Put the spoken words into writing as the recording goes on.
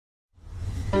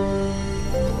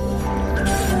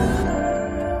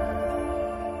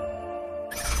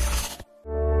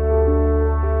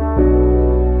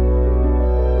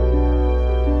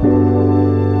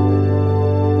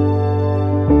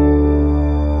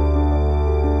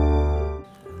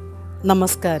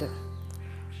നമസ്കാരം.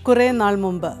 കുറേ നാൾ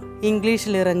മുമ്പ്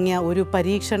ഇംഗ്ലീഷിലിറങ്ങിയ ഒരു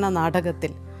പരീക്ഷണ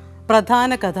നാടകത്തിൽ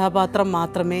പ്രധാന കഥാപാത്രം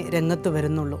മാത്രമേ രംഗത്ത്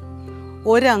വരുന്നുള്ളൂ.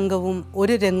 ഒരംഗവും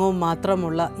ഒരു രംഗവും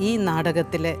മാത്രമുള്ള ഈ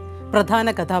നാടകത്തിലെ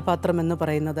പ്രധാന കഥാപാത്രം എന്ന്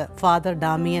പറയുന്നത് ഫാദർ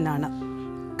ഡാമിയനാണ്.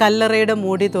 കല്ലറയുടെ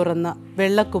മൂടി തുറന്ന്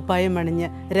വെള്ളക്കുപ്പായം അണിഞ്ഞ്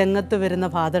രംഗത്ത് വരുന്ന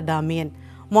ഫാദർ ഡാമിയൻ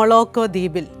മൊളോക്കോ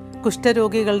ദ്വീപിൽ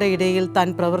കുഷ്ഠരോഗികളുടെ ഇടയിൽ താൻ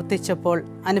പ്രവർത്തിച്ചപ്പോൾ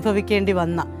അനുഭവിക്കേണ്ടി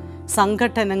വന്ന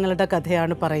സംഘട്ടനങ്ങളുടെ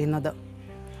കഥയാണ് പറയുന്നത്.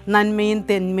 നന്മയും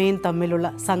തിന്മയും തമ്മിലുള്ള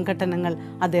സംഘട്ടനങ്ങൾ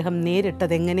അദ്ദേഹം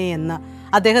നേരിട്ടതെങ്ങനെയെന്ന്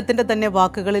അദ്ദേഹത്തിൻ്റെ തന്നെ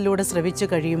വാക്കുകളിലൂടെ ശ്രവിച്ചു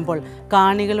കഴിയുമ്പോൾ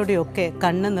കാണികളുടെയൊക്കെ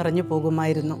കണ്ണ് നിറഞ്ഞു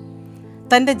പോകുമായിരുന്നു.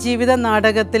 തൻ്റെ ജീവിത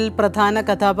നാടകത്തിൽ പ്രധാന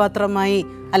കഥാപാത്രമായി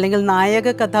അല്ലെങ്കിൽ നായക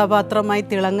കഥാപാത്രമായി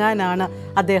തിളങ്ങാനാണ്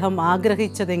അദ്ദേഹം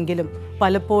ആഗ്രഹിച്ചതെങ്കിലും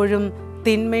പലപ്പോഴും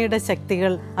തിന്മയുടെ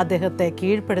ശക്തികൾ അദ്ദേഹത്തെ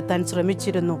കീഴ്പ്പെടുത്താൻ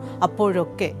ശ്രമിച്ചിരുന്നു.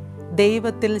 അപ്പോഴൊക്കെ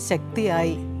ദൈവത്തിൽ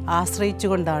ശക്തിയായി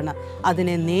ആശ്രയിച്ചുകൊണ്ടാണ്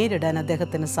അതിനെ നേരിടാൻ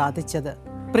അദ്ദേഹത്തിന് സാധിച്ചത്.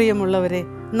 പ്രിയമുള്ളവരെ,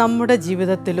 നമ്മുടെ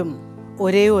ജീവിതത്തിലും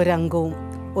ഒരേ ഒരു അംഗവും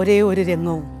ഒരേ ഒരു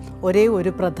രംഗവും ഒരേ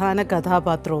ഒരു പ്രധാന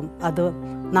കഥാപാത്രവും അത്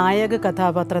നായക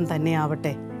കഥാപാത്രം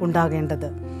തന്നെയാവട്ടെ ഉണ്ടാകേണ്ടത്.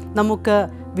 നമുക്ക്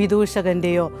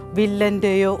വിദൂഷകൻ്റെയോ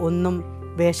വില്ലൻ്റെയോ ഒന്നും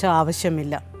വേഷം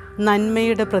ആവശ്യമില്ല.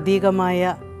 നന്മയുടെ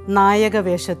പ്രതീകമായ നായക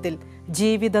വേഷത്തിൽ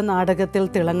ജീവിത നാടകത്തിൽ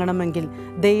തിളങ്ങണമെങ്കിൽ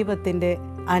ദൈവത്തിൻ്റെ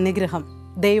അനുഗ്രഹം,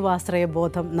 ദൈവാശ്രയ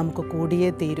ബോധം നമുക്ക്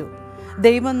കൂടിയേ തീരൂ.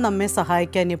 ദൈവം നമ്മെ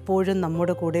സഹായിക്കാൻ എപ്പോഴും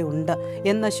നമ്മുടെ കൂടെ ഉണ്ട്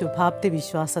എന്ന ശുഭാപ്തി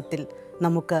വിശ്വാസത്തിൽ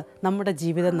നമുക്ക് നമ്മുടെ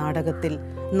ജീവിത നാടകത്തിൽ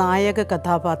നായക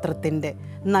കഥാപാത്രത്തിൻ്റെ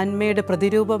നന്മയുടെ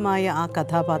പ്രതിരൂപമായ ആ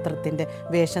കഥാപാത്രത്തിൻ്റെ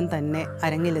വേഷം തന്നെ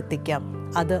അരങ്ങിലെത്തിക്കാം.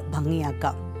 അത്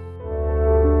ഭംഗിയാക്കാം.